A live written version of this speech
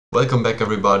Welcome back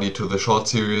everybody to the short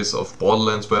series of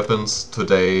Borderlands weapons.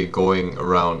 Today going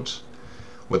around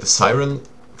with a siren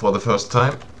for the first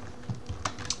time,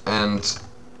 and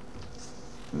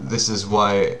this is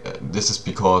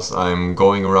because I'm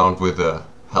going around with a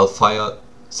Hellfire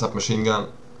submachine gun,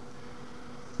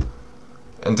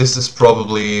 and this is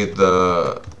probably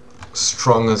the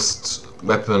strongest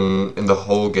weapon in the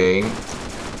whole game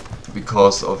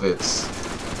because of its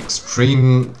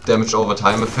extreme damage over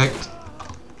time effect.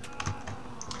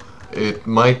 It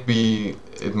might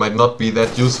not be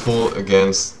that useful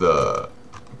against the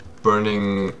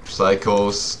burning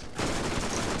psychos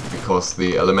because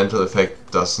the elemental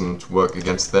effect doesn't work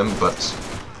against them, but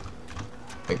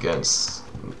against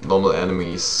normal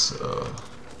enemies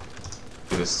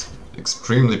it is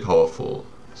extremely powerful.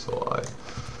 So I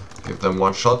give them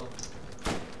one shot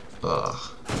to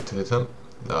hit him,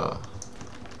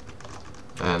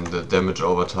 and the damage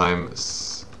over time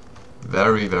is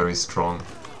very strong.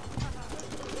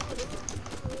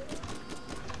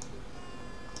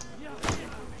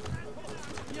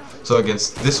 So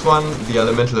against this one, the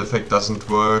elemental effect doesn't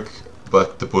work,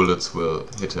 but the bullets will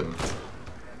hit him.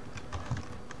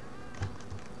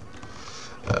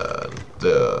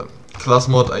 The class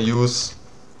mod I use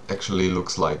actually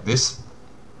looks like this.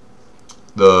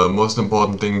 The most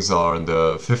important things are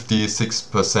the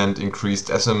 56% increased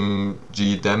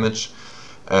SMG damage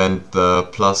and the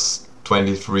plus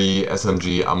 23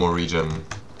 SMG ammo regen.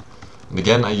 And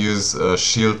again, I use a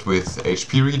shield with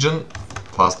HP regen,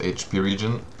 fast HP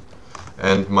regen.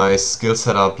 And my skill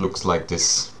setup looks like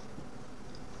this.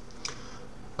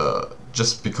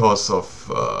 Just because of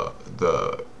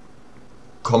the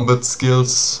combat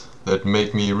skills that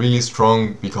make me really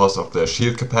strong because of the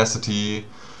shield capacity,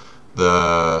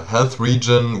 the health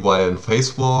regen while in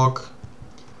phase walk,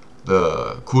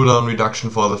 the cooldown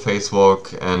reduction for the phase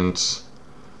walk, and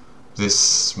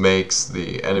this makes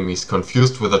the enemies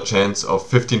confused with a chance of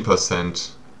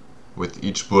 15% with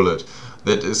each bullet.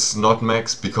 That is not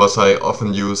max because I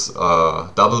often use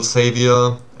a double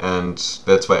savior, and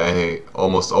that's why I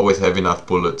almost always have enough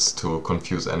bullets to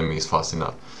confuse enemies fast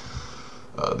enough.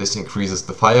 This increases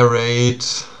the fire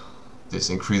rate,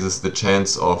 this increases the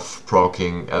chance of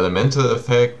proccing elemental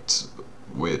effect,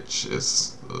 which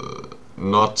is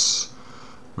not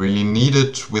really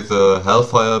needed with the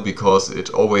Hellfire because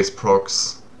it always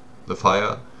procs the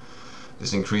fire.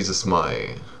 This increases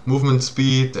my movement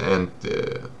speed and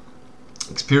the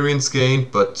experience gain,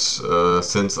 but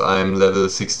since I'm level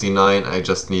 69 I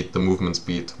just need the movement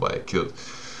speed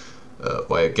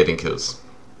while getting kills.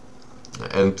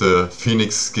 And the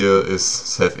Phoenix skill is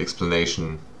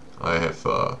self-explanation. I have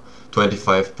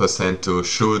 25% to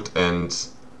shoot and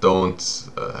don't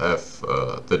have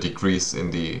the decrease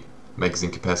in the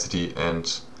magazine capacity,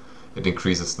 and it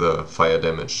increases the fire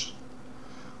damage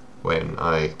when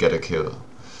I get a kill.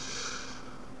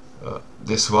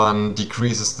 This one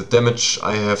decreases the damage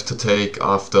I have to take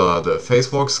after the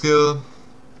phase walk skill.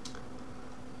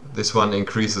 This one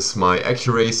increases my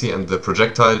accuracy and the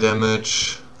projectile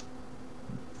damage.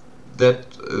 That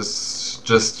is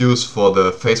just used for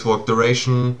the phase walk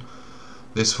duration.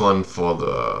 This one for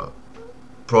the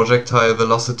projectile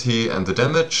velocity and the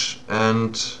damage,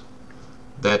 and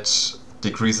that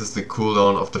decreases the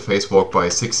cooldown of the phase walk by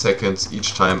 6 seconds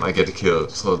each time I get a kill,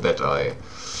 so that I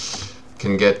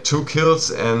can get 2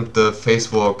 kills and the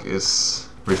phase walk is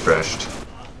refreshed.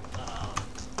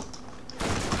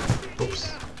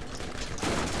 Oops.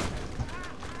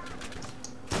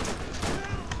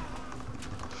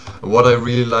 What I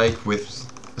really like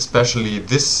with especially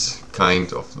this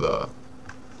kind of the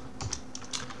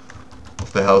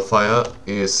Hellfire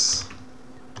is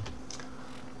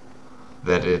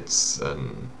that it's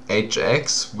an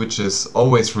HX, which is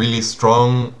always really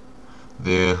strong.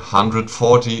 The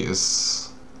 140 is,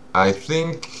 I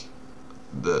think,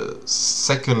 the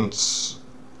second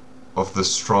of the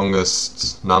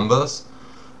strongest numbers.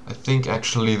 I think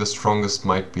actually the strongest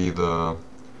might be the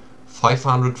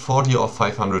 540 or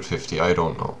 550, I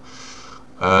don't know.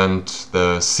 And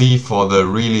the C for the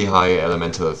really high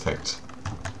elemental effect.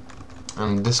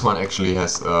 And this one actually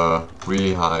has a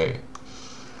really high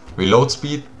reload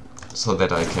speed, so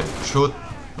that I can shoot,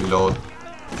 reload,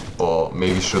 or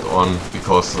maybe shoot on,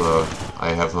 because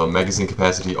I have a magazine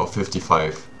capacity of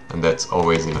 55, and that's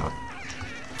always enough.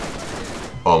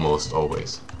 Almost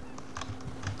always.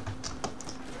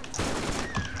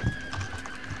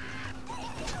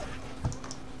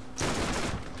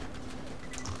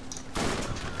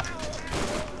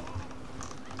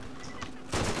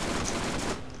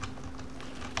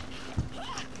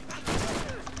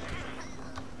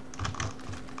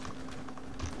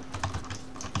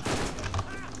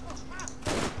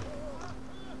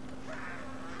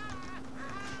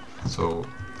 So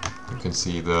you can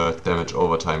see the damage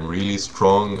over time really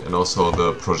strong, and also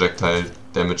the projectile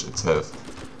damage itself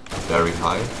very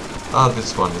high. Ah,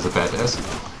 this one is a badass.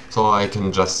 So I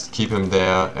can just keep him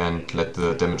there and let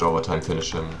the damage over time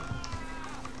finish him.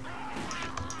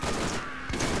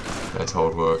 That's how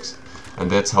it works.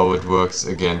 And that's how it works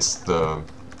against the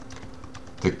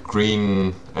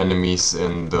green enemies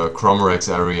in the Chromorex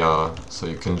area. So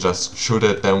you can just shoot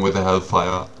at them with a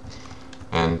Hellfire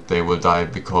and they will die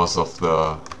because of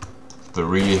the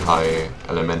really high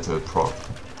elemental proc.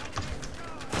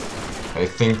 I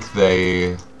think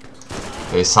they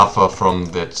suffer from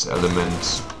that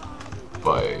element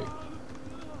by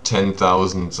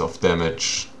 10,000s of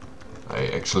damage. I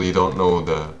actually don't know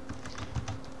the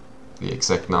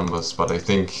exact numbers, but I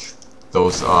think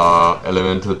those are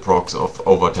elemental procs of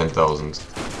over 10,000.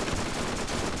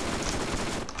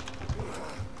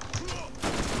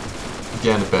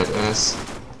 Again, a badass.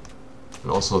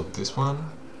 And also this one.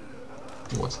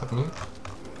 What's happening?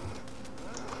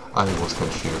 I was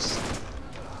confused.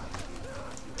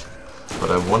 But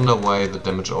I wonder why the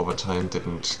damage over time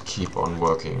didn't keep on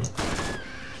working.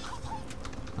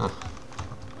 Ah,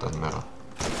 doesn't matter.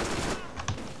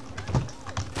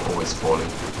 Always falling.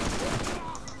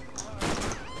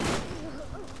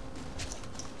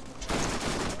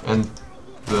 And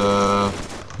the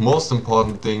most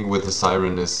important thing with the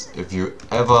Siren is, if you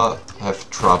ever have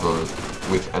trouble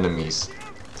with enemies,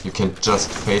 you can just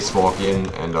face walk in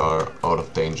and are out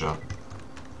of danger.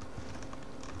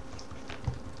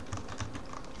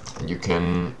 And you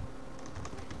can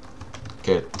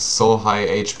get so high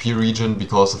HP regen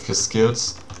because of your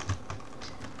skills.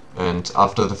 And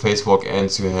after the phase walk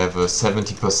ends you have a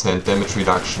 70% damage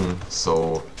reduction,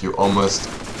 so you almost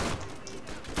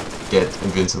get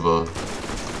invincible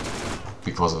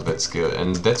because of that skill.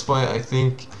 And that's why I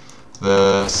think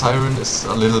the Siren is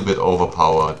a little bit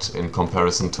overpowered in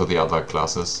comparison to the other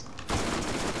classes.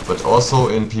 But also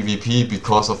in PvP,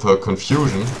 because of her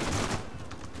confusion.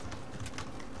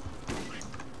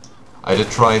 I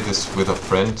did try this with a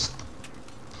friend,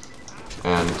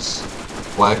 and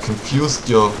while confused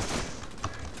you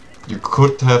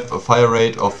could have a fire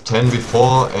rate of 10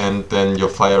 before, and then your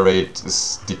fire rate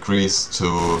is decreased to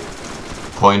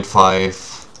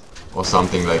 0.5 or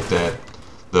something like that.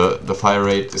 The fire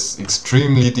rate is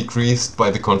extremely decreased by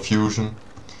the confusion,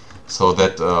 so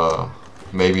that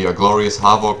maybe a Glorious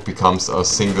Havoc becomes a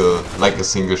single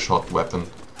shot weapon.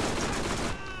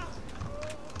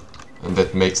 And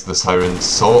that makes the Siren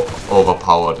so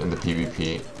overpowered in the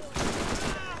PvP.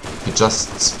 You just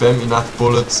spam enough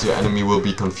bullets, your enemy will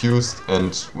be confused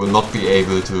and will not be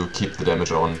able to keep the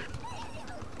damage on.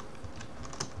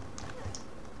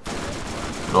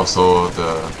 And also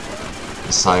the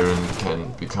Siren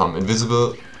can become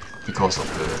invisible because of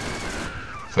the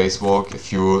phase walk.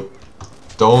 If you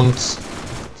don't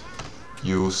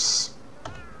use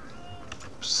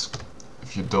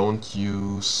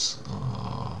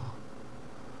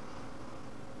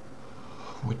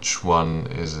which one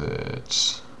is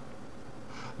it?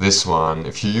 This one.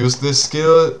 If you use this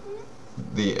skill,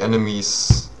 the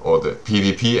enemies, or the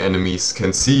PvP enemies,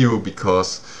 can see you,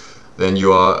 because then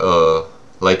you are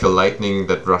like a lightning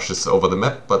that rushes over the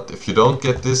map. But if you don't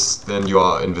get this, then you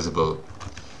are invisible.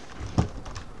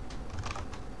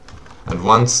 And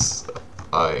once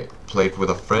I played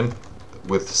with a friend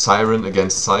with Siren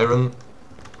against Siren,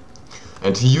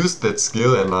 and he used that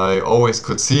skill and I always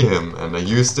could see him, and I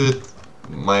used it,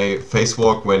 my phase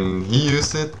walk, when he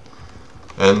used it,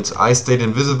 and I stayed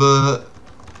invisible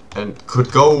and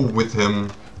could go with him,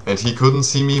 and he couldn't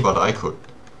see me, but I could.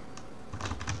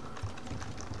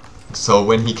 So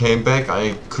when he came back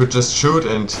I could just shoot,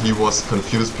 and he was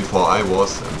confused before I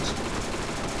was, and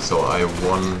so I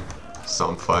won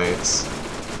some fights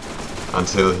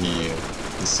until he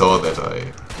saw that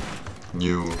I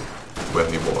knew where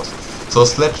he was. So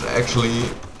Sledge actually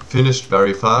finished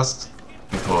very fast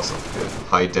because of the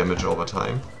high damage over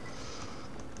time.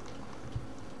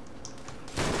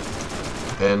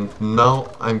 And now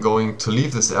I'm going to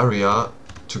leave this area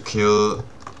to kill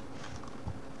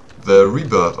the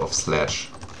rebirth of Sledge.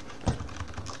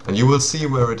 And you will see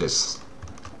where it is.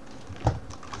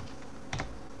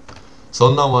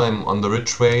 So now I'm on the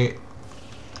Ridgeway,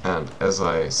 and as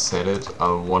I said it,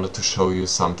 I wanted to show you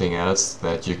something else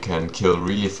that you can kill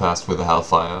really fast with a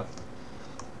Hellfire.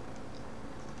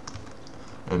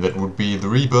 And that would be the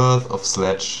rebirth of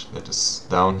Sledge, that is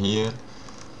down here.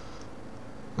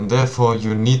 And therefore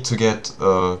you need to get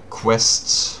a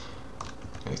quest,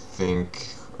 I think,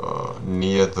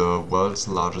 near the world's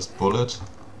largest bullet.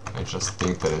 I just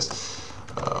think that is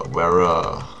where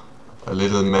a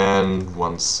little man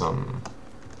wants some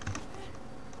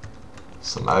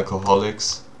some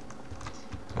alcoholics,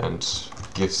 and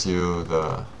gives you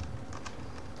the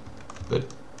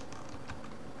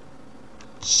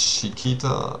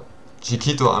Chiquito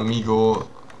Amigo,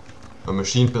 a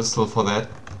machine pistol for that.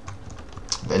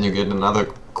 Then you get another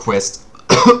quest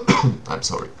I'm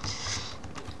sorry,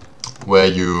 where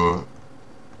he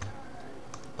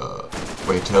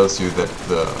tells you that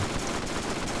the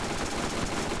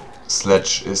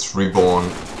sledge is reborn,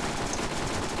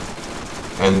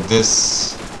 and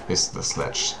this is the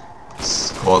sledge.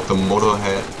 It's called the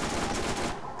Motorhead,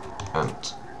 and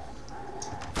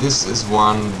this is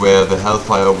one where the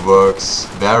Hellfire works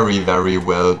very, very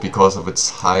well because of its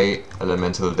high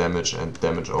elemental damage and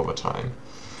damage over time.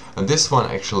 And this one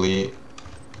actually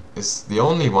is the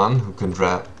only one who can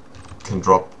drop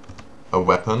a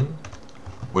weapon,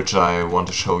 which I want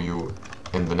to show you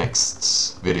in the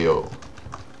next video.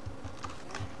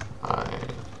 I'm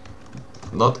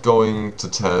not going to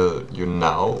tell you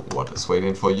now what is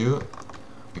waiting for you,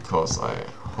 because I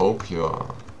hope you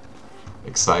are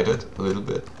excited a little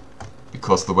bit,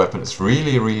 because the weapon is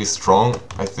really, really strong.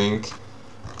 I think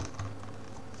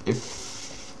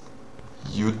if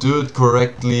you do it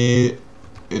correctly,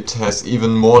 it has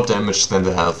even more damage than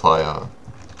the Hellfire.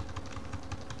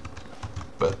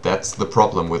 But that's the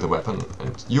problem with the weapon,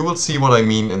 and you will see what I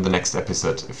mean in the next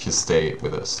episode if you stay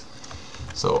with us.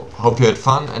 So, hope you had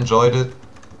fun, enjoyed it,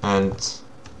 and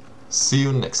see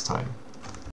you next time.